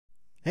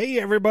Hey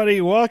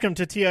everybody, welcome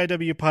to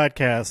TIW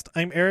Podcast.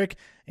 I'm Eric,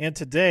 and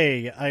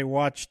today I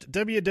watched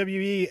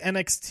WWE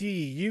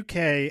NXT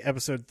UK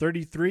episode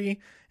 33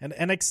 and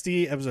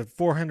NXT episode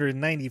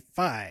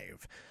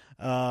 495.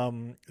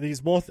 These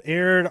both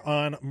aired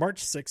on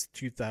March 6th,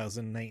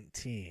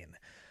 2019.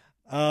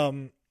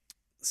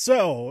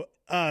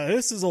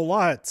 This is a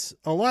lot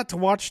to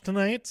watch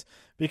tonight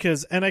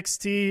because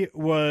NXT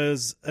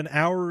was an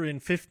hour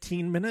and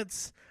 15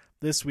 minutes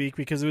this week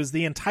because it was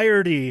the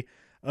entirety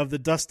of the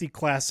Dusty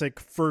Classic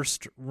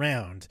first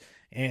round,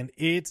 and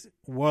it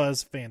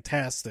was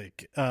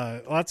fantastic.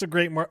 Lots of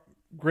great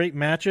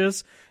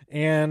matches,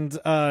 and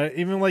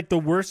even like the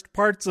worst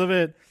parts of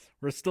it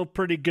were still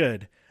pretty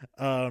good.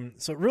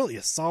 So really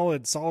a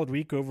solid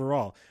week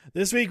overall.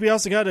 This week we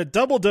also got a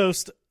double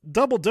dose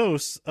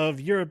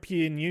of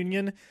European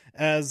Union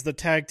as the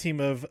tag team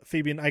of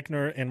Fabian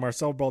Eichner and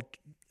Marcel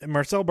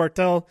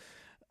Bartel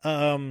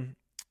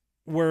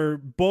were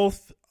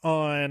both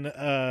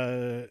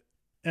on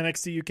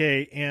NXT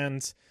UK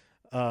and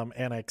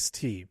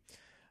NXT.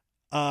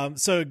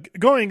 So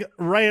going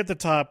right at the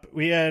top,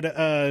 we had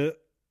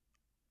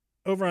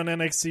over on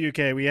NXT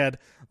UK, we had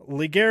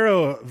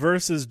Ligero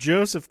versus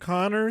Joseph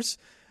Connors.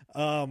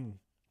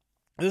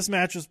 This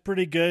match was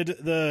pretty good.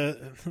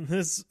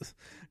 This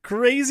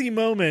crazy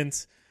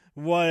moment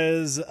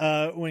was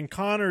when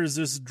Connors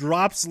just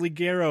drops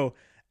Ligero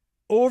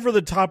over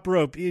the top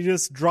rope. He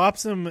just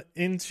drops him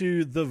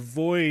into the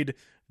void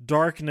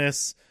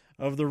darkness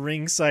of the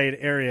ringside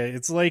area.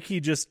 It's like he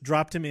just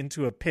dropped him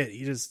into a pit.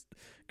 He just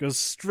goes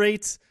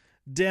straight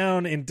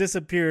down and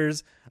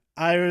disappears.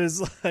 I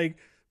was like,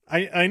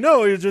 I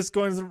know he was just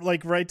going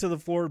like right to the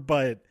floor,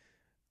 but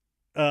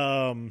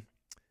yeah,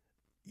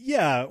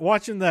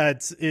 watching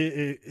that,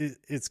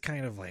 it's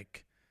kind of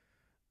like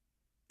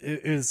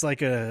it's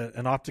like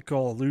an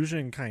optical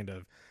illusion kind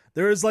of.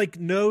 There is like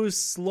no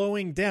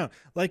slowing down.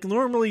 Like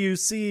normally you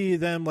see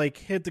them like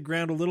hit the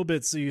ground a little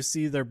bit, so you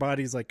see their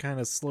bodies like kind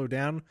of slow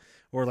down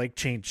or like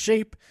change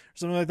shape or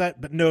something like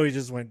that. But no, he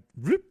just went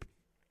whoop,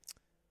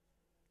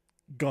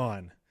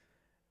 gone.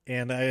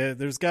 And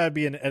there's got to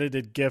be an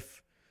edited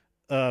GIF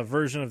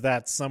version of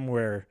that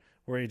somewhere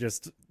where he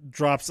just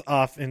drops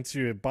off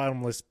into a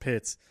bottomless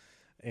pit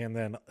and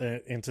then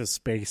into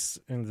space,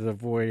 into the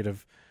void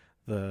of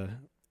the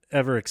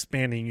ever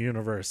expanding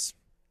universe.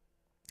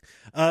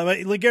 But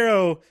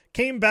Ligero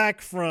came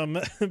back from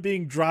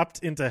being dropped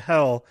into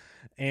hell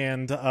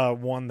and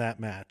won that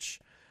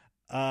match.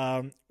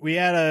 We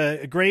had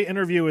a great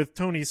interview with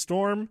Toni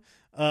Storm.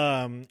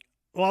 Well,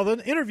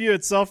 the interview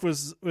itself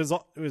was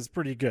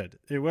pretty good.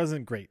 It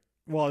wasn't great.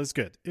 Well, it was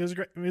good. It was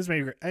great. It was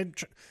maybe great. I'm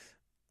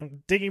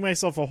digging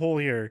myself a hole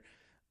here.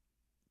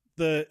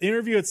 The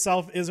interview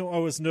itself isn't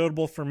what was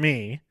notable for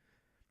me.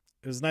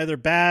 It was neither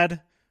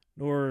bad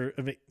nor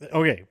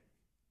okay.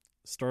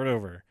 Start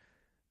over.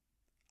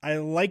 I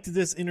liked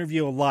this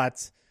interview a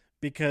lot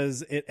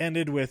because it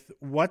ended with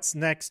what's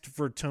next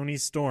for Toni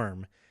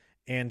Storm.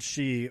 And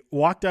she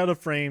walked out of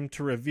frame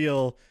to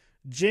reveal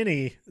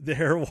Jinny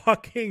there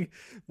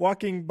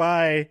walking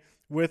by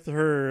with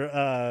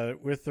her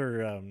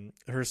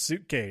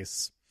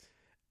suitcase.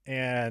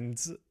 And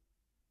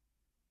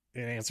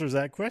it answers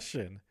that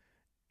question.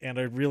 And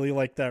I really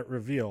like that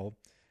reveal.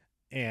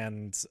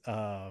 And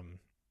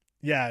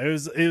yeah, it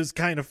was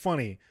kind of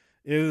funny.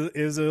 It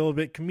was a little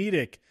bit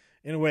comedic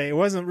in a way. It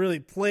wasn't really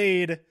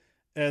played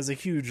as a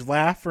huge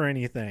laugh or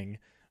anything,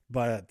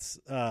 but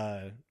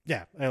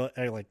yeah,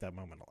 I like that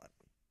moment a lot.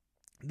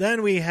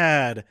 Then we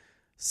had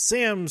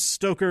Sam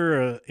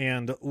Stoker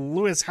and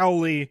Lewis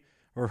Howley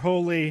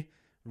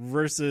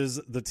versus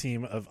the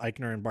team of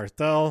Eichner and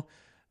Barthel.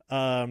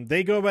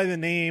 They go by the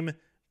name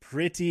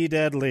Pretty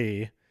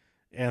Deadly,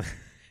 and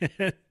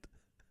it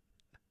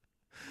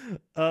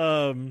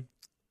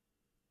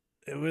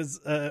was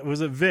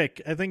a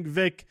Vic. I think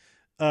Vic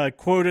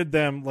quoted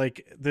them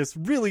like this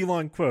really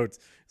long quote.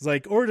 It's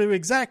like, or to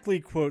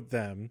exactly quote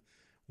them,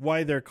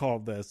 why they're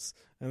called this,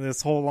 and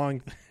this whole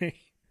long thing.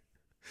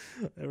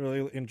 I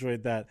really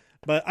enjoyed that.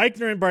 But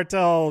Eichner and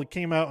Bartel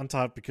came out on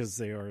top because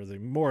they are the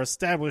more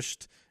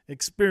established,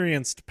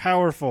 experienced,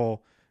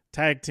 powerful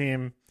tag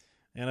team,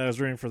 and I was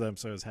rooting for them,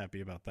 so I was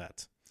happy about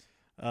that.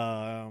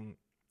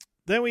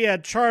 Then we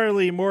had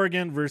Charlie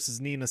Morgan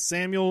versus Nina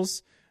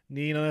Samuels.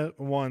 Nina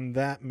won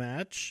that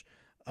match.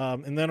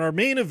 And then our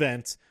main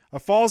event, a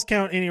Falls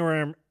Count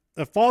Anywhere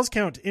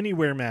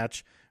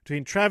match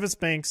between Travis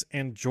Banks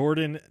and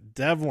Jordan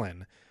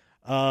Devlin.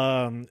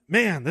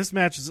 Man, this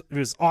match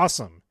was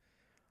awesome.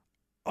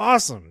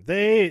 Awesome.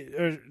 They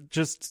are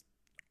just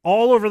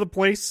all over the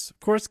place, of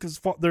course,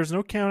 because there's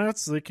no countouts,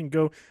 so they can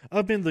go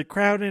up in the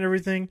crowd and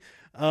everything.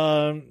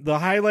 The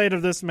highlight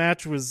of this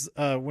match was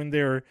when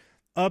they're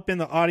up in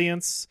the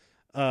audience,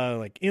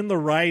 like in the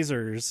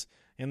risers,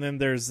 and then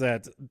there's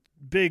that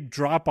big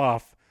drop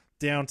off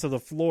down to the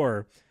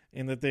floor,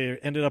 and that they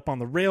ended up on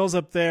the rails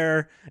up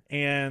there,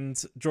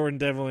 and Jordan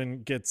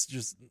Devlin gets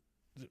just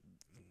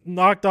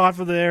knocked off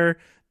of there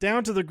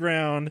down to the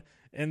ground,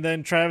 and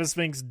then Travis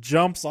Banks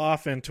jumps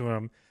off into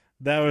him.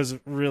 That was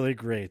really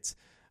great.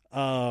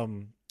 But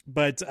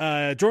But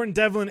Jordan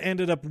Devlin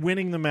ended up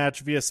winning the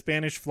match via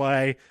Spanish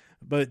Fly,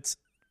 but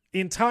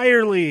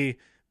entirely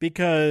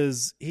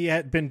because he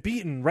had been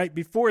beaten right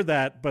before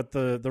that, but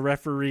the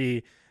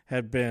referee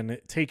had been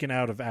taken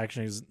out of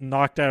action. He was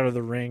knocked out of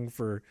the ring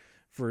for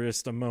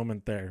just a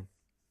moment there.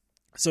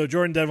 So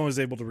Jordan Devlin was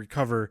able to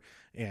recover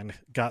and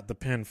got the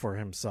pin for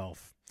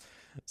himself.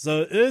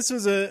 So this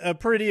was a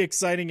pretty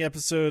exciting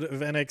episode of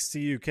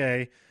NXT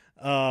UK.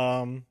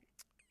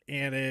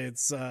 And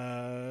it's,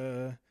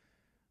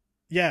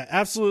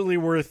 absolutely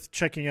worth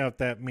checking out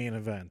that main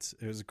event.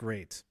 It was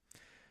great.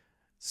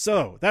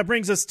 So that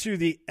brings us to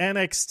the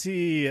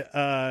NXT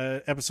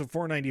episode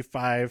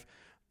 495,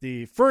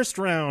 the first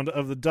round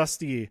of the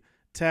Dusty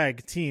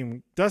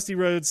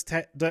Rhodes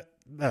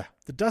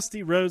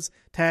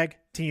Tag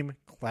Team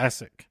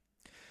Classic.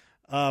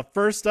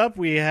 First up,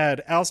 we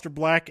had Aleister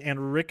Black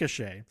and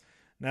Ricochet.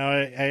 Now,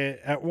 I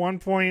at one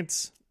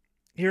point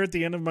here at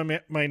the end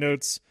of my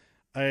notes,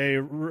 I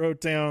wrote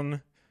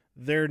down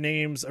their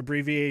names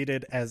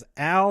abbreviated as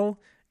Al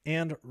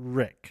and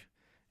Rick,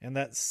 and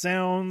that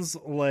sounds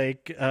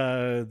like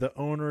the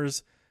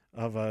owners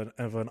of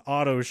an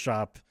auto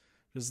shop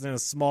just in a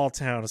small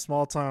town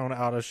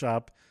auto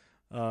shop.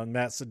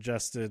 Matt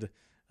suggested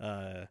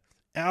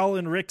Al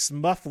and Rick's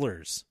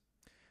Mufflers.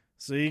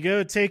 So you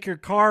go take your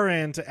car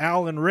into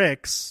Al and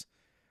Rick's.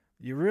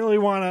 You really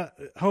want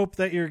to hope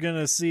that you're going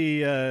to see,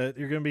 you're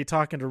going to be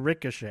talking to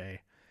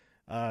Ricochet.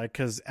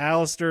 Because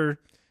Aleister,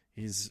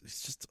 he's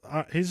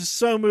just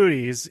so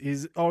moody.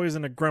 He's always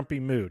in a grumpy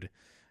mood.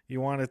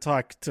 You want to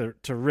talk to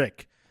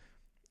Rick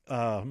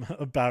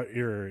about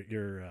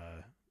your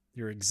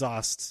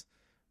exhaust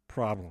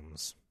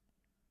problems.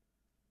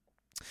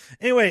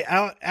 Anyway,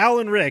 Al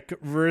and Rick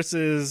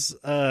versus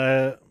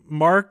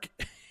Mark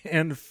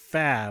and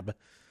Fab.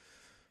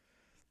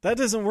 That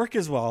doesn't work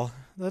as well.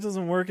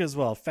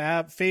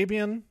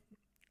 Fabian.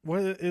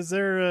 What is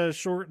there a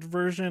short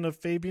version of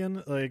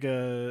Fabian, like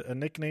a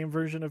nickname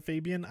version of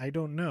Fabian? I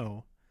don't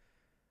know.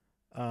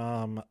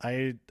 I'm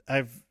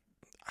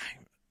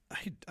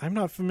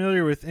not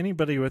familiar with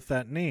anybody with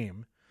that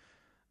name.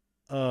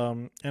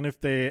 And if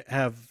they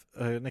have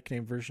a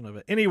nickname version of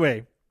it,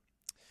 anyway.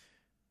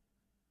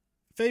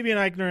 Fabian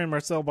Aichner and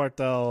Marcel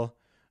Barthel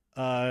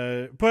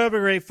put up a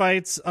great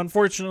fight.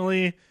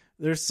 Unfortunately,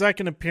 their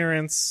second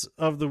appearance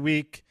of the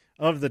week,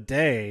 of the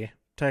day,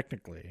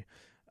 technically,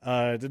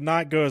 did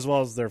not go as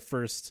well as their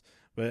first.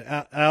 But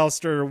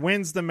Aleister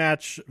wins the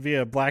match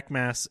via Black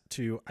Mass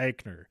to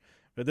Aichner.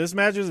 But this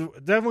match is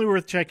definitely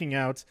worth checking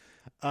out.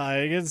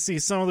 You get to see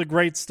some of the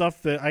great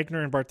stuff that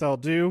Aichner and Barthel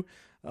do.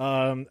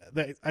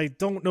 I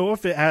don't know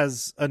if it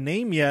has a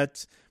name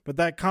yet, but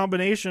that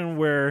combination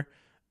where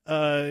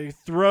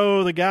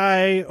throw the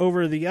guy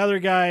over the other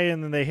guy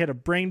and then they hit a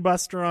brain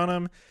buster on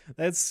him,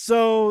 that's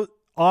so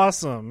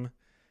awesome.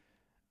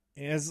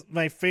 It's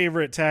my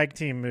favorite tag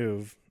team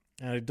move,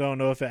 and I don't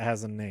know if it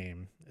has a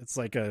name. It's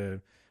like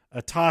a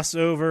toss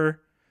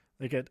over,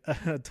 like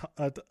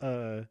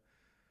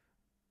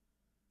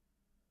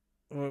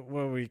what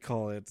do we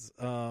call it?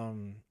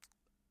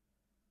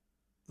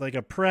 Like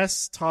a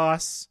press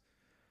toss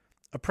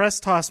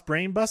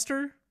brain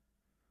buster,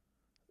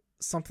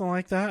 something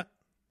like that.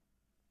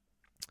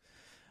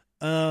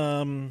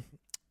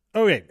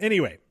 Okay.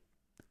 Anyway,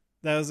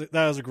 that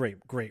was a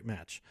great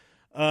match.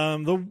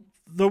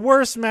 The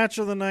worst match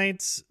of the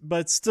night,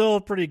 but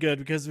still pretty good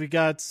because we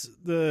got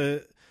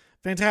the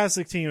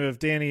fantastic team of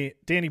Danny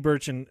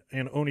Burch and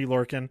Oney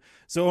Lorcan.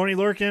 So Oney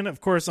Lorcan, of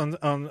course, on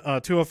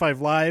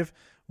 205 Live,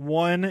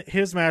 won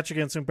his match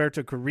against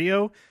Humberto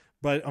Carrillo,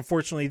 but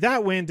unfortunately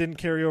that win didn't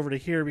carry over to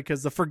here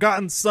because the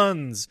Forgotten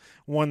Sons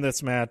won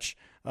this match.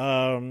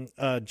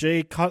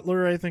 Jay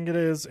Cutler, I think it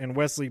is, and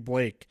Wesley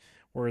Blake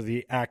were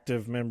the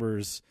active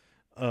members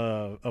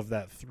of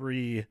that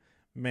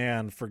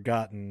 3-man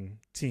Forgotten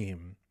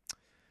team.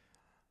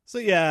 So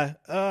yeah,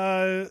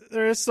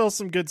 there is still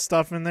some good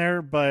stuff in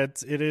there,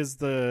 but it is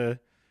the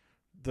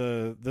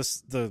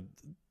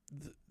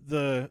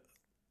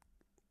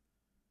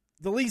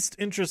least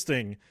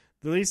interesting,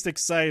 the least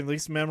exciting,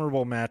 least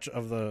memorable match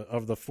of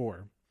the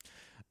 4.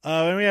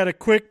 And we had a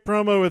quick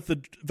promo with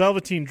the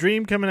Velveteen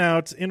Dream coming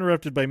out,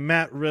 interrupted by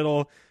Matt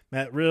Riddle.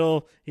 Matt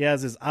Riddle, he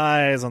has his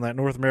eyes on that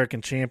North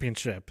American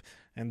Championship,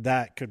 and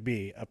that could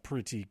be a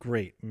pretty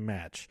great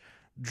match.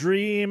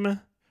 Dream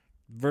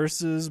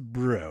versus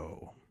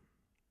Bro.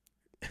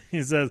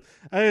 He says,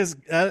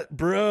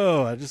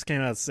 Bro, I just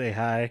came out to say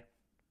hi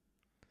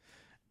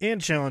and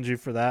challenge you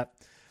for that.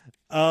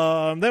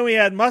 Then we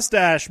had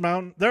Mustache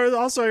Mountain. There was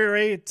also a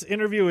great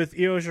interview with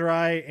Io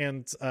Shirai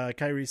and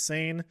Kairi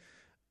Sane.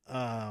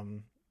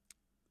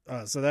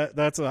 So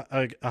that's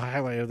a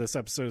highlight of this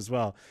episode as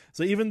well.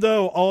 So even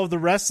though all of the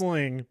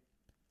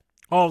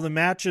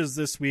matches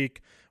this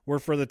week were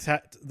for the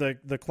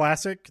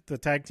classic, the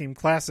tag team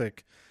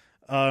classic,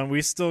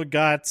 we still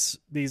got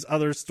these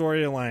other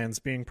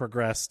storylines being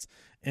progressed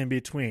in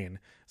between.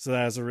 So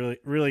that was a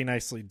really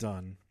nicely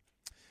done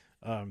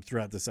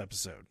throughout this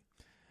episode.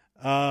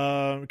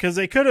 Because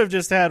they could have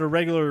just had a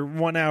regular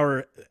 1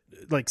 hour,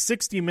 like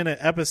 60-minute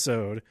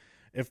episode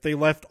if they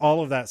left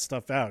all of that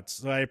stuff out.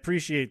 So I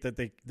appreciate that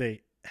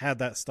they had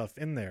that stuff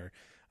in there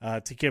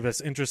to keep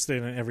us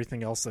interested in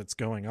everything else that's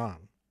going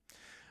on.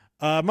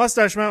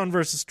 Mustache Mountain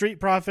versus Street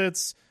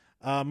Profits.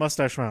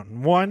 Mustache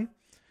Mountain won.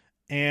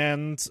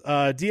 And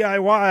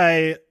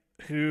DIY,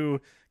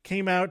 who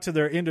came out to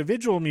their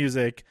individual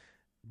music,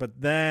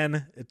 but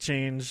then it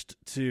changed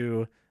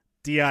to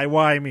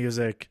DIY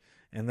music.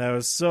 And that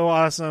was so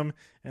awesome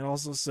and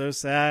also so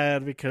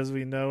sad because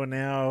we know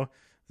now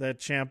that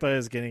Ciampa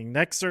is getting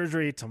neck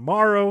surgery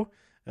tomorrow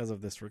as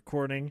of this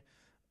recording.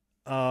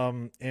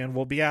 And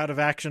will be out of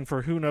action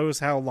for who knows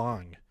how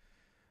long.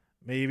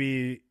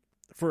 Maybe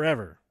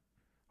forever.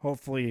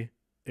 Hopefully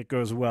it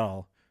goes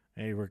well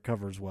and he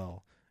recovers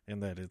well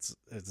and that it's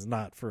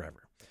not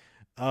forever.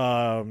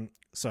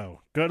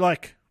 So good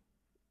luck.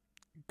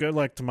 Good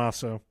luck,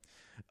 Tommaso.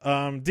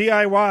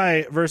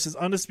 DIY versus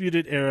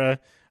Undisputed Era.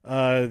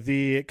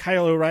 The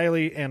Kyle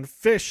O'Reilly and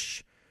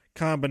Fish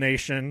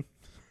combination.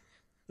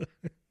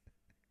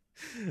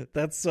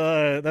 That's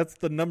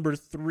the number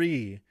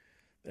 3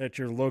 at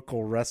your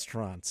local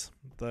restaurant.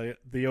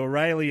 The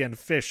O'Reilly and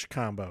Fish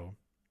combo.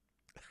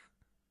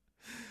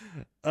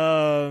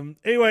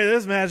 Anyway,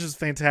 this match is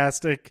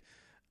fantastic.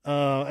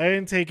 I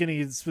didn't take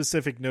any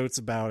specific notes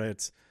about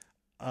it.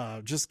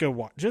 Just go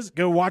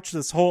watch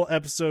this whole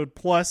episode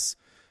plus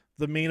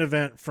the main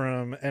event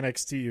from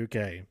NXT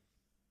UK.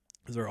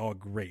 Those are all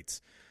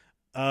great.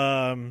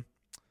 But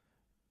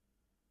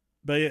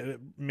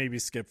maybe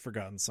skip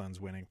Forgotten Sons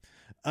winning.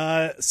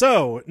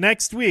 So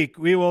next week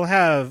we will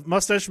have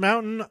Mustache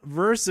Mountain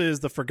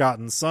versus the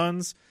Forgotten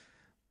Sons.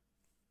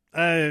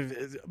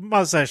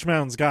 Mustache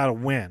Mountain's got to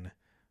win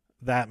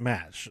that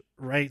match,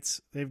 right?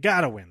 They've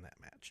got to win that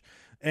match.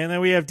 And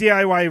then we have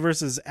DIY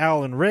versus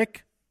Al and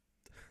Rick.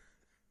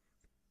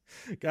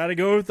 Got to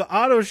go with the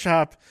auto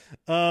shop.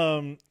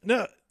 No,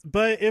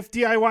 but if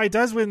DIY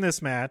does win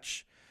this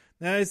match,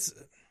 now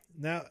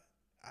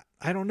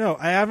I don't know.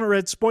 I haven't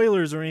read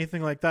spoilers or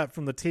anything like that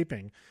from the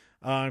taping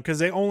because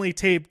they only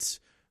taped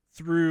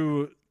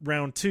through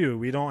round 2.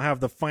 We don't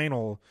have the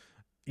final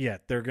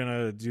yet. They're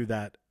gonna do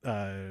that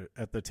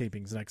at the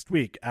tapings next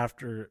week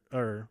after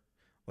or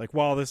like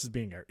while this is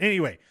being aired.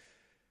 Anyway,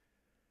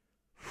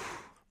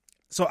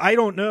 so I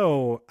don't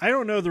know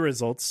the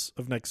results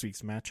of next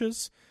week's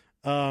matches.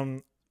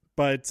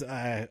 But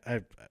I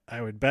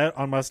would bet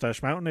on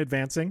Mustache Mountain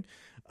advancing.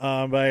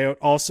 But I would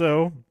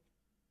also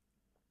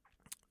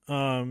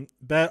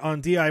bet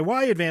on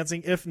DIY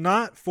advancing if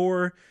not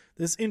for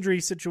this injury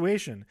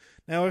situation.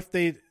 Now,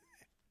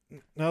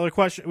 another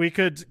question we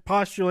could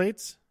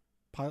postulate.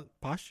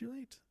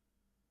 Postulate?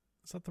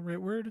 Is that the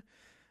right word?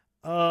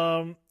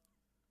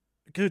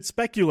 Could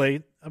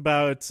speculate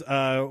about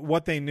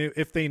what they knew,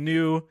 if they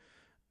knew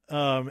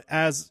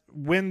as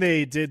when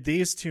they did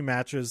these 2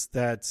 matches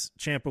that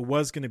Ciampa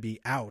was going to be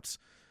out,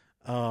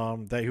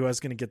 that he was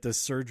going to get this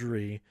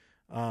surgery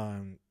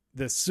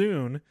this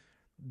soon,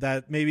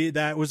 that maybe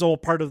that was all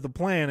part of the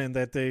plan and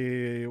that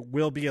they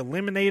will be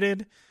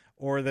eliminated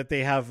or that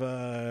they have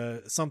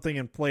something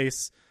in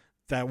place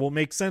that will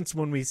make sense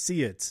when we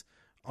see it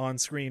on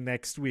screen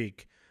next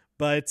week.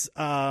 But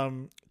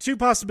 2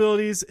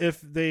 possibilities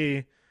if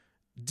they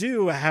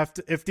do have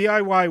to, if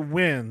DIY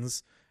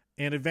wins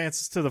and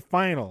advances to the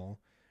final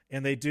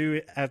and they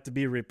do have to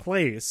be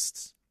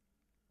replaced,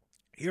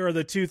 here are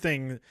the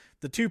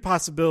 2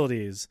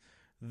 possibilities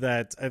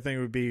that I think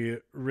would be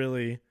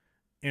really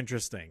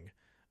interesting.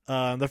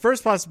 The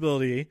first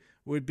possibility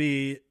would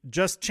be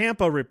just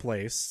Ciampa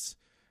replaced.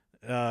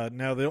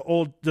 Now the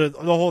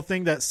whole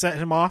thing that set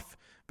him off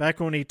back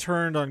when he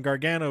turned on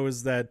Gargano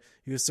is that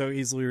he was so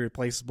easily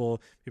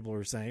replaceable. People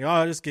were saying,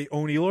 "Oh, just get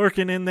Oney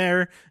Lorcan in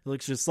there. It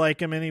looks just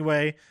like him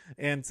anyway,"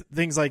 and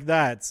things like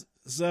that.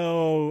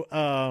 So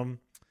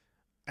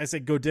I say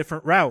go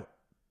different route.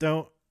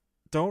 Don't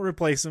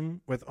replace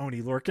him with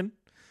Oney Lorcan.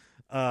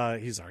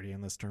 He's already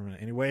in this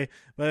tournament anyway.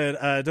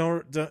 But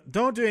don't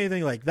do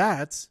anything like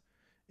that.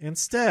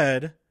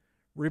 Instead,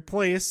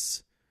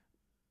 replace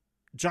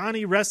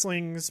Johnny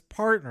Wrestling's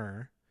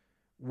partner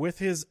with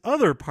his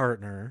other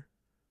partner,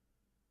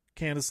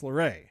 Candice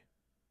LeRae.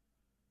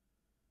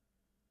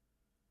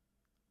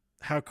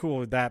 How cool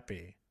would that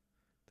be?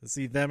 To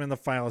see them in the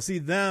final, see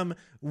them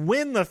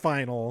win the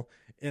final,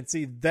 and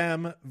see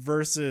them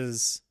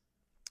versus...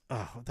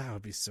 Oh, that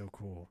would be so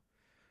cool.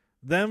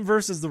 Them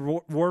versus the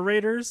War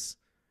Raiders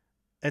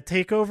at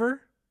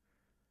TakeOver?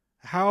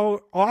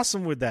 How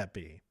awesome would that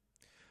be?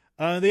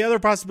 The other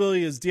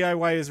possibility is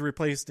DIY is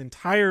replaced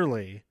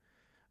entirely.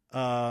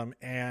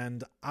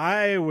 And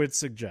I would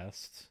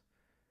suggest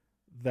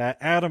that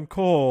Adam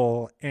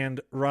Cole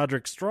and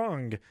Roderick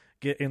Strong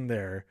get in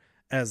there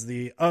as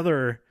the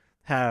other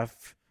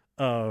half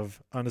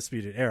of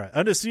Undisputed Era.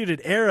 Undisputed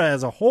Era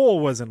as a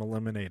whole wasn't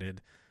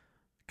eliminated.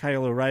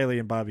 Kyle O'Reilly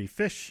and Bobby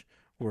Fish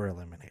were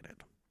eliminated.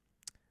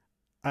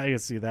 I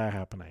could see that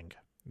happening.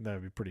 That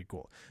would be pretty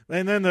cool.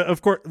 And then,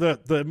 of course,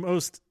 the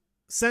most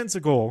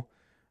sensible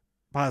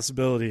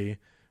possibility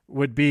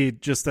would be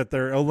just that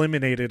they're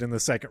eliminated in the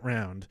second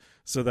round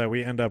so that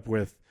we end up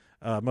with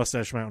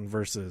Mustache Mountain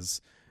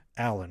versus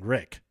Al and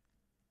Rick.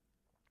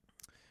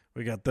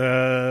 We got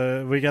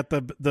the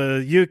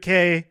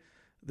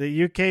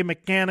UK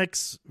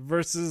mechanics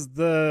versus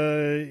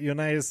the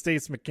United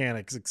States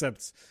mechanics,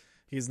 except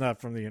he's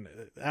not from the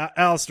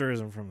Alistair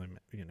isn't from the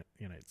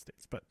United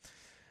States. But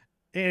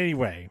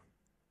anyway,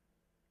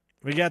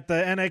 we got the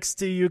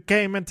NXT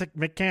UK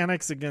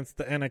mechanics against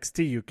the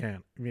NXT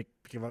UK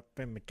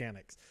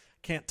mechanics.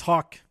 Can't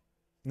talk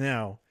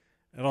now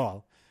at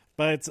all.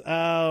 But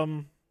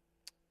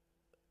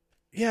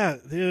yeah,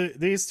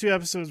 these two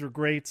episodes were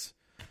great.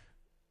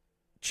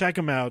 Check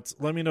them out.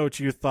 Let me know what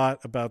you thought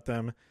about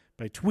them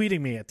by tweeting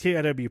me at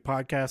TIW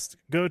Podcast.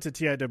 Go to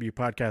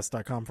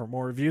TIWpodcast.com for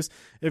more reviews.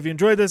 If you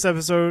enjoyed this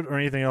episode or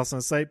anything else on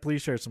the site,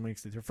 please share some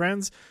links with your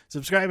friends.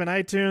 Subscribe on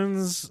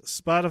iTunes,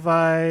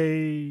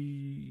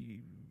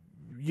 Spotify,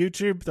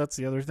 YouTube. That's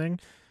the other thing.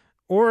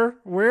 Or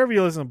wherever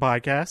you listen to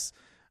podcasts.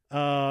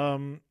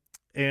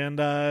 And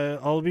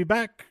I'll be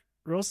back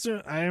real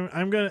soon.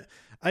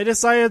 I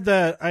decided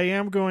that I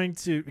am going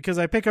to, because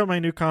I pick up my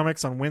new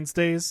comics on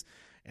Wednesdays,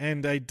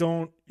 and I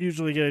don't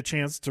usually get a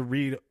chance to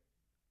read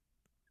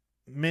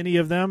many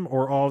of them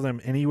or all of them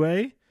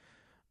anyway.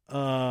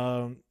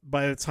 By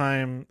the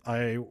time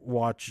I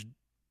watch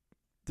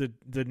the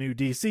new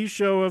DC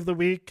show of the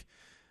week.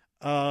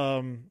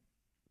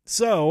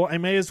 So I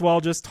may as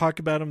well just talk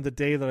about them the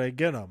day that I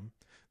get them,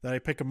 that I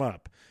pick them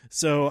up.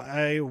 So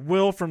I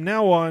will from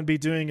now on be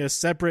doing a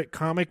separate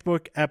comic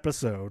book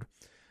episode,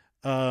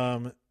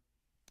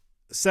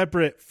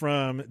 separate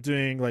from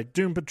doing like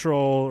Doom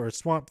Patrol or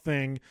Swamp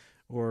Thing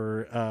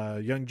or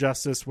Young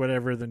Justice,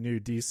 whatever the new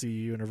DC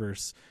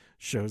Universe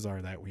shows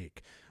are that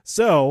week.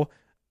 So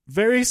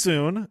very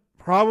soon,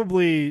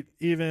 probably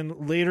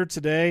even later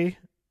today,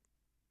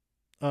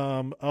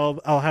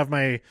 I'll have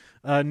my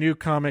new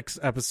comics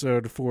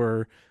episode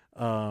for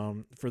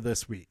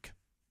this week,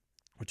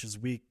 which is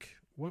week.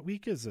 What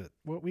week is it?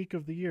 What week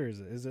of the year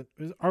is it?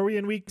 Are we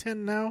in week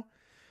 10 now?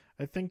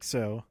 I think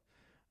so.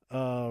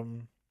 What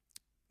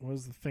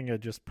was the thing I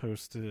just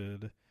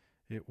posted?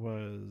 It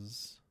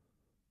was.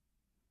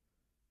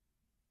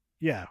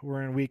 Yeah,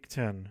 we're in week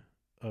 10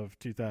 of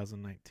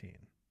 2019.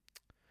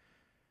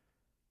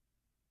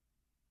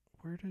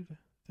 Where did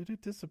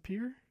it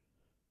disappear?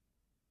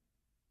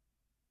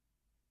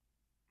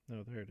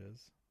 No, there it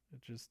is.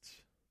 It just.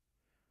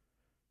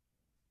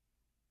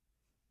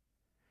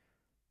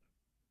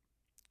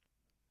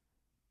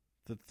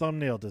 The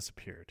thumbnail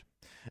disappeared.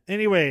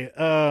 Anyway,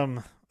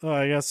 I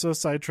got so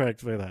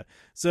sidetracked by that.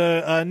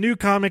 So, a new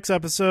comics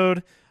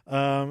episode.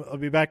 I'll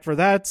be back for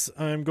that.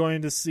 I'm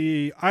going to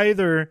see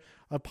either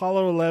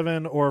Apollo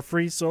 11 or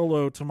Free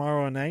Solo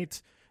tomorrow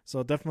night. So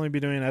I'll definitely be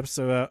doing an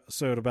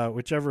episode about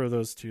whichever of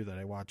those two that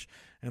I watch.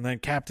 And then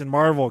Captain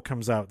Marvel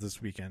comes out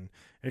this weekend.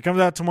 It comes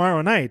out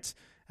tomorrow night,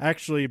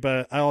 actually,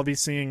 but I'll be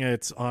seeing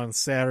it on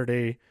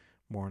Saturday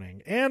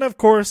morning. And, of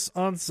course,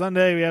 on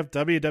Sunday, we have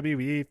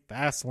WWE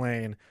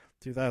Fastlane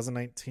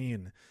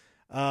 2019.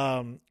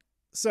 I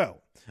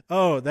do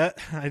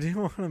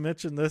want to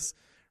mention this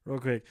real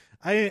quick.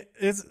 It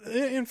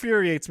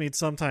infuriates me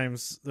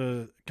sometimes,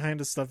 the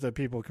kind of stuff that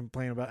people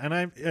complain about. And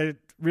I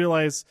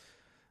realize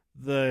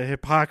the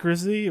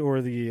hypocrisy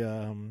or the,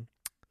 I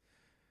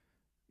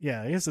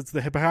guess it's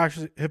the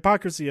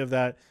hypocrisy of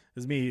that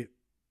is me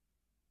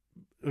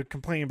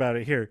complaining about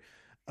it here.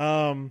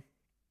 Okay,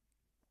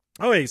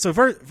 so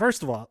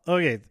first of all,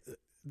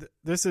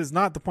 this is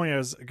not the point I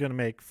was going to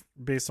make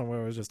based on what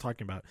I was just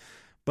talking about,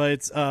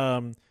 but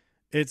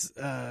it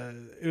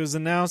was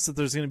announced that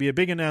there's going to be a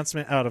big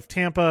announcement out of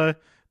Tampa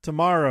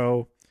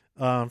tomorrow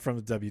from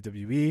the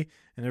WWE,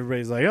 and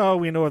everybody's like, oh,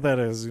 we know what that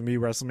is. It's going to be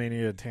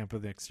WrestleMania in Tampa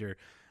next year.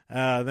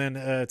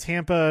 Then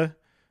Tampa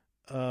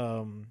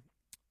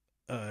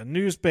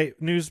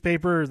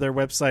newspaper, their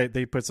website,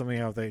 they put something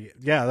out.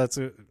 It's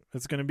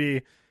going to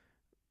be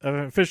an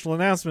official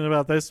announcement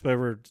about this, but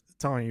we're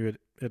telling you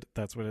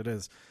that's what it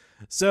is.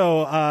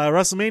 So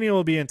WrestleMania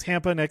will be in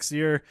Tampa next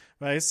year.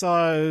 But I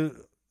saw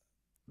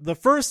the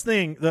first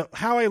thing,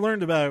 how I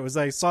learned about it was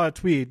I saw a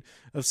tweet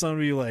of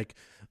somebody like,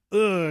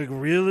 ugh,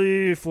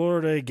 really?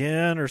 Florida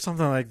again? Or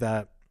something like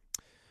that.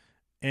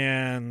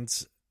 And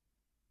it's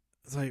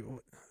like,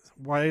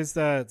 why is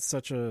that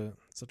such a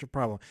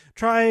problem?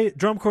 Try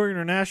Drum Corps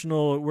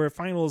International, where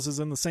finals is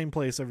in the same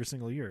place every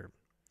single year.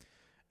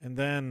 And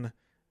then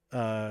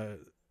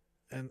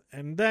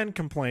and then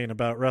complain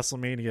about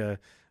WrestleMania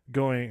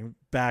going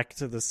back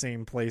to the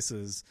same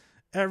places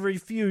every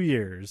few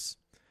years.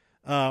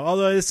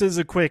 Although this is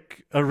a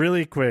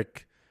really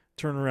quick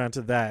turnaround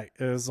to that.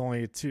 It was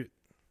only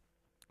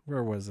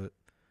where was it?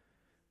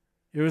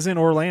 It was in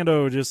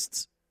Orlando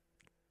just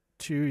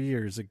 2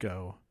 years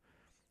ago.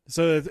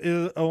 So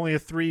it's only a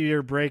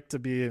 3-year break to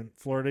be in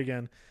Florida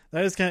again.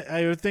 That is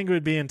I would think it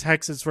would be in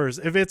Texas first.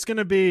 If it's going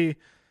to be,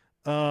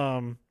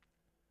 if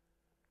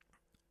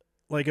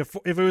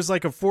it was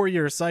like a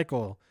 4-year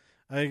cycle,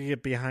 I could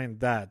get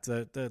behind that.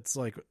 That's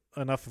like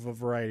enough of a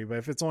variety. But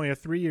if it's only a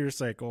 3-year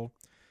cycle,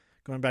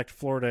 going back to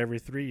Florida every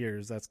 3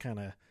 years, that's kind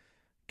of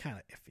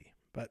iffy.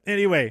 But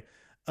anyway,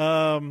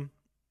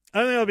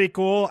 I think it'll be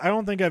cool. I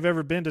don't think I've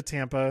ever been to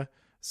Tampa,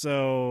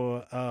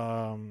 so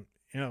I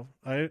think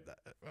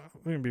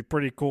it'd be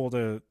pretty cool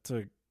to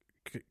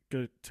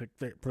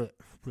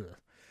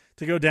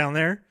go down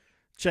there,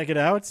 check it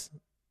out,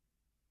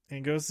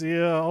 and go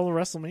see all the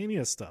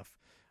WrestleMania stuff.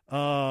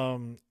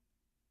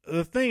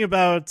 The thing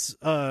about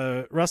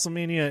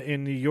WrestleMania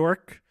in New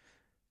York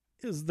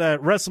is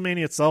that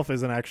WrestleMania itself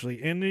isn't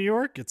actually in New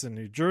York. It's in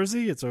New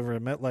Jersey. It's over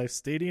at MetLife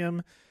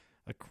Stadium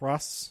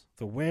across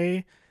the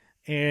way.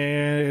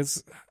 And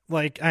it's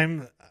like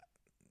I'm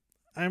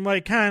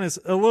like kind of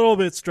a little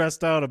bit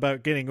stressed out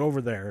about getting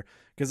over there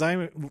because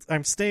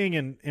I'm staying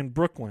in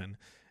Brooklyn,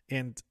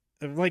 and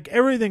like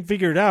everything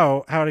figured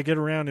out how to get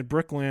around in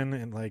Brooklyn,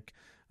 and like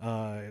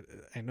I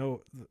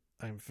know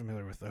I'm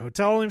familiar with the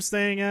hotel I'm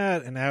staying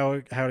at and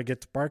how to get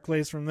to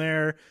Barclays from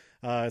there.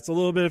 It's a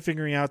little bit of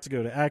figuring out to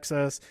go to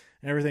Access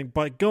and everything,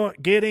 but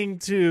getting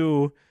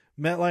to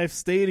MetLife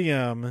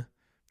Stadium,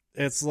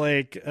 it's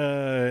like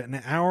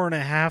an hour and a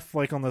half,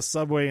 like on the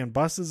subway and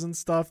buses and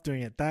stuff,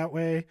 doing it that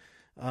way.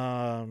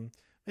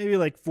 Maybe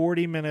like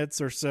 40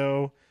 minutes or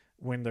so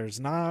when there's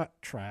not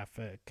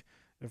traffic.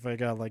 If I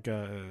got like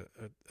an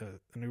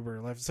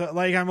Uber left, so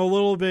like I'm a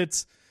little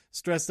bit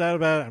stressed out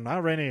about it. I'm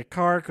not renting a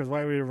car because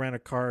why would you rent a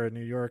car in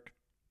New York?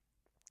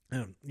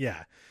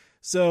 Yeah,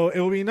 so it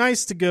will be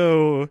nice to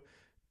go.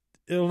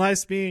 It'll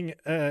nice being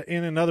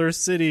in another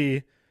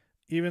city,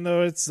 even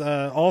though it's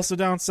also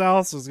down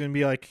south, so it's gonna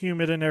be like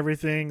humid and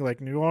everything, like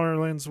New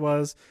Orleans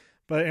was,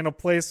 but in a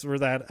place where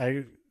that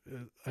I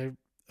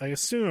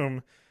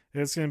assume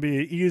it's gonna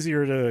be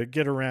easier to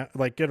get around,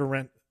 like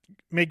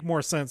make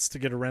more sense to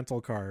get a rental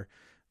car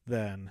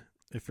than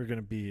if you're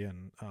gonna be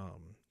in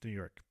New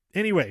York.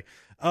 Anyway,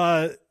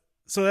 so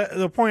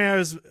the point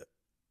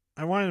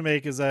I wanted to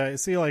make is that I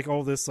see like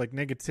all this like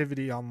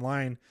negativity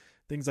online,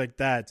 things like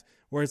that,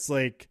 where it's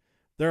like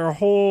there are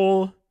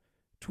whole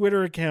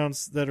Twitter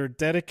accounts that are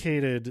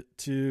dedicated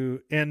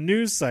to, and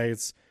news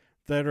sites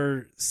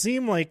that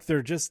seem like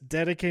they're just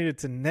dedicated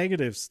to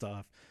negative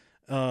stuff.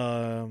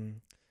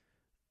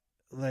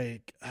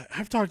 Like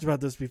I've talked about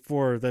this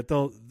before, that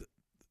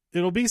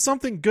it'll be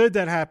something good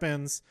that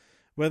happens,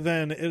 but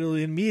then it'll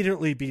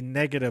immediately be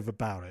negative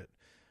about it.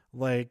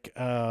 Like,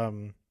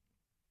 I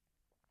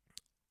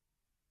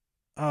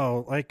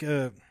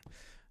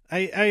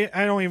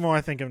don't even want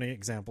to think of any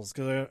examples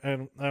because I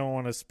don't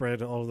want to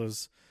spread all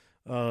those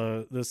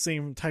the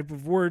same type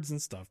of words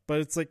and stuff.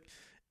 But it's like,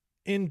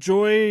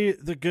 enjoy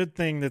the good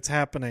thing that's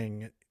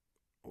happening.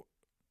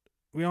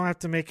 We don't have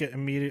to make it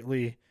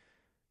immediately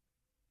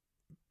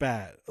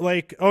bad.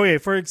 Like, okay,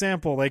 for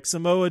example, like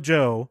Samoa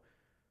Joe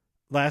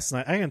last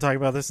night. I can talk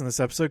about this in this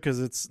episode because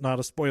it's not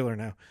a spoiler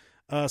now.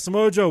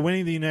 Samoa Joe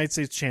winning the United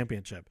States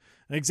Championship.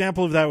 An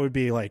example of that would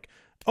be like,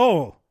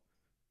 oh,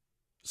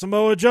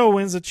 Samoa Joe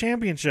wins a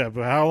championship.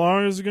 How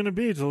long is it going to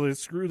be till they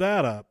screw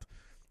that up?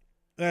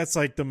 That's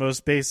like the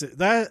most basic.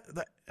 That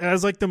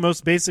is like the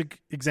most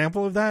basic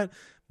example of that.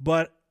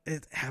 But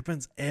it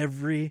happens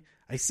I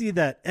see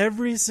that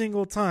every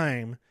single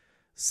time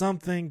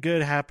something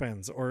good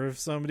happens, or if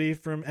somebody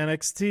from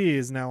NXT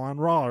is now on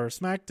Raw or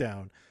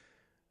SmackDown.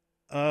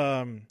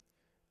 And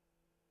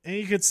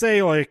you could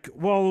say like,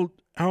 well,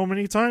 how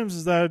many times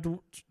has that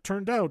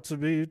turned out to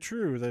be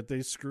true, that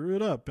they screw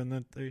it up and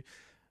that they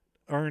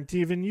aren't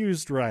even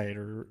used right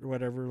or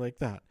whatever like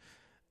that?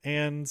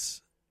 And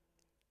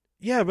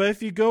yeah, but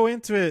if you go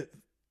into it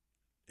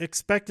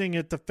expecting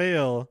it to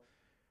fail,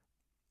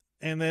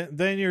 and then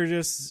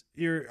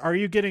are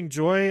you getting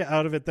joy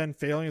out of it then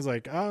failing? It's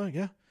like, oh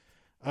yeah,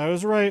 I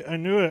was right. I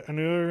knew it. I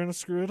knew they were going to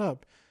screw it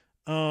up.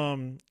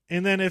 And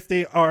then if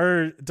they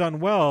are done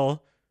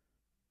well,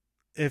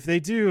 if they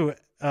do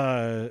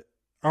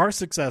are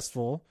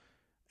successful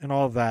and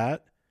all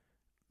that,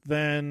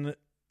 then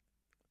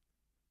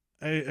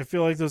I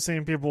feel like those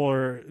same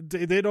people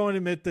they don't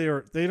admit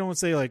they don't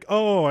say like,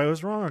 oh, I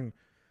was wrong.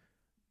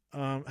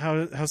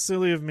 How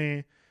silly of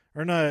me,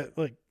 or not,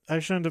 like I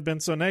shouldn't have been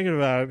so negative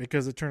about it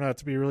because it turned out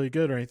to be really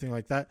good or anything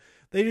like that.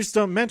 They just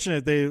don't mention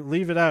it. They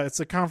leave it out. It's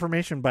a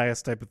confirmation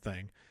bias type of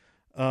thing.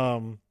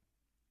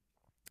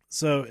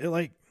 So it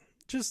like,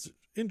 just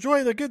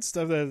enjoy the good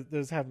stuff that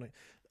is happening.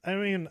 I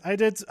mean,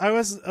 I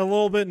was a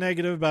little bit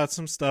negative about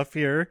some stuff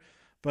here,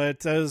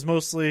 but it was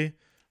mostly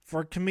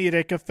for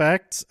comedic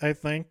effect, I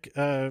think,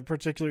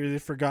 particularly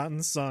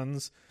Forgotten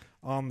Sons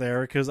on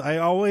there, because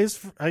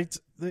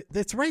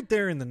it's right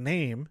there in the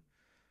name.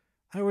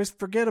 I always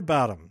forget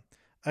about them.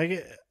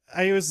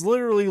 I was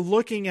literally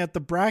looking at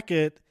the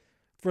bracket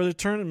for the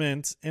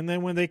tournament, and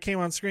then when they came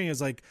on screen, it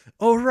was like,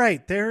 oh,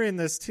 right, they're in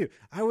this too.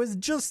 I was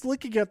just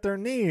looking at their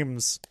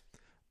names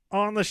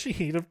on the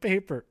sheet of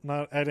paper.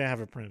 I didn't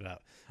have it printed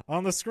out.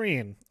 On the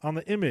screen, on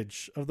the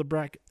image of the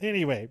bracket.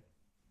 Anyway,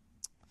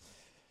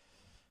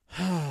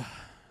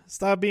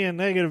 stop being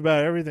negative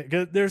about everything.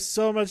 'Cause there's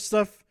so much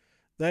stuff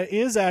that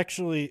is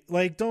actually,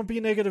 like, don't be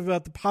negative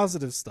about the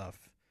positive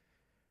stuff.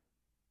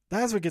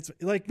 That's what gets me.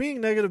 Like,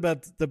 being negative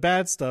about the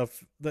bad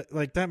stuff,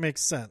 that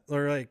makes sense.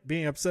 Or, like,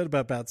 being upset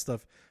about bad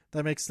stuff,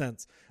 that makes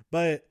sense.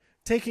 But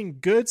taking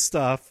good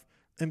stuff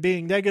and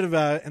being negative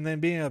about it and then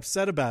being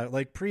upset about it,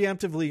 like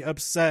preemptively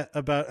upset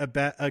about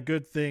a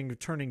good thing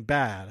turning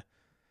bad.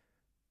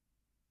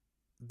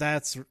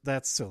 That's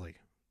silly.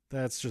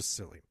 That's just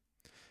silly.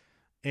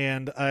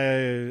 And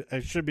I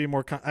should be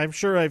more I'm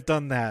sure I've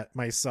done that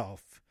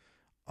myself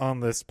on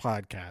this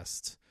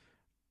podcast.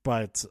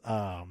 But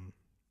I'm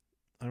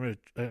going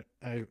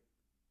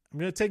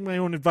to take my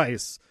own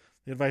advice.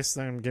 The advice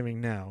that I'm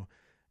giving now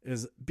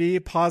is be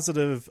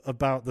positive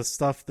about the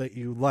stuff that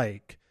you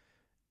like,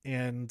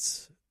 and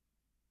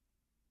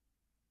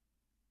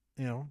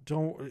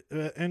don't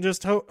and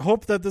just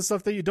hope that the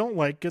stuff that you don't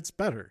like gets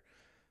better.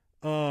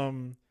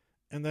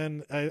 And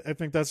then I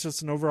think that's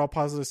just an overall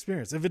positive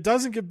experience. If it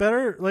doesn't get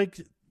better,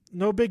 like,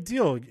 no big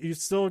deal. You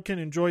still can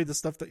enjoy the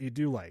stuff that you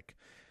do like.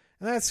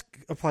 And that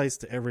applies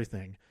to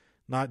everything,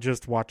 not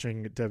just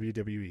watching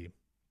WWE.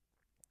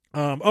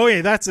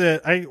 Okay, that's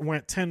it. I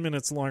went 10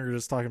 minutes longer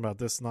just talking about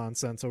this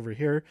nonsense over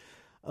here.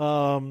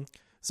 So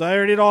I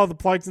already did all the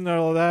plugs and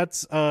all of that.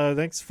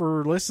 Thanks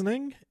for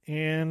listening,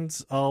 and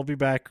I'll be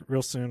back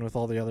real soon with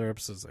all the other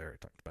episodes that I already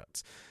talked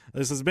about.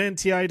 This has been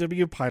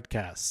TIW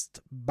Podcast.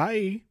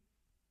 Bye.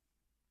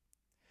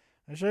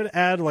 I should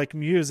add like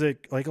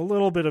music, like a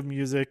little bit of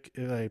music.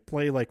 I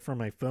play like from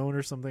my phone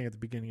or something at the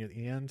beginning and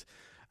the end.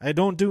 I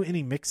don't do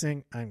any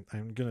mixing.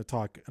 I'm gonna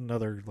talk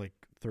another like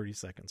 30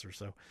 seconds or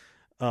so.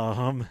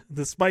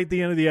 Despite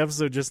the end of the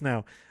episode just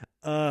now.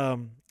 I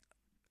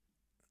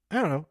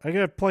don't know. I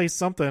gotta play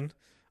something.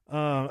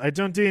 I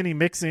don't do any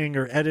mixing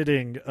or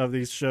editing of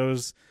these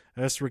shows.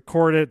 I just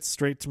record it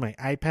straight to my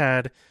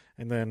iPad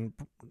and then,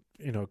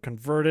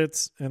 convert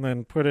it and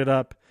then put it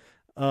up.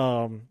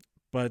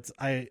 But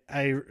I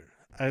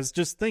was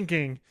just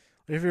thinking,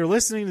 if you're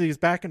listening to these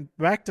back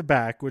to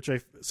back, which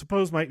I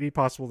suppose might be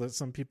possible that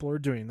some people are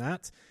doing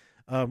that,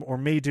 or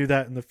may do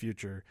that in the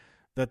future,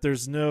 that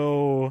there's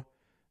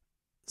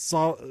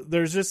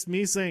there's just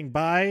me saying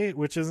bye,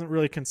 which isn't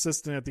really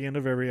consistent at the end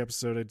of every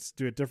episode. I just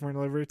do it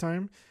differently every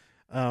time.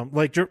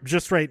 Like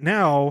just right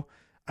now,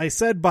 I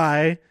said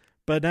bye,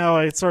 but now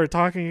I started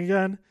talking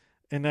again,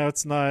 and now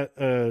it's not.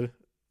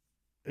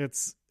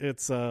 It's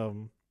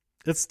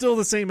still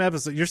the same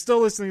episode. You're still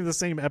listening to the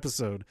same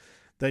episode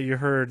that you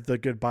heard the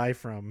goodbye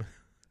from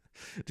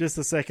just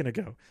a second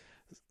ago.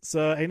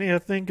 So I need to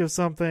think of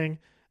something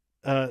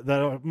that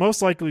I'll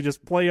most likely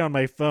just play on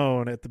my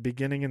phone at the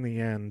beginning and the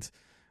end,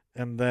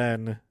 and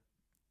then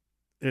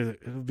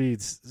it'll be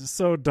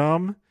so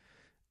dumb,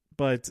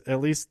 but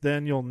at least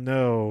then you'll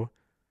know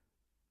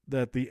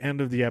that the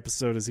end of the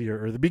episode is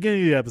here, or the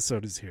beginning of the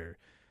episode is here.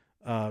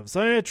 So I'm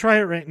going to try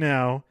it right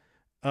now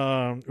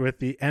with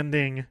the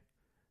ending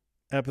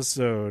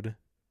episode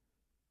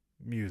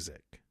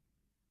music.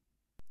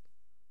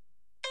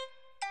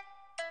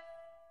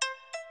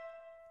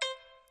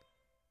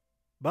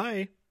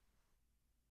 Bye.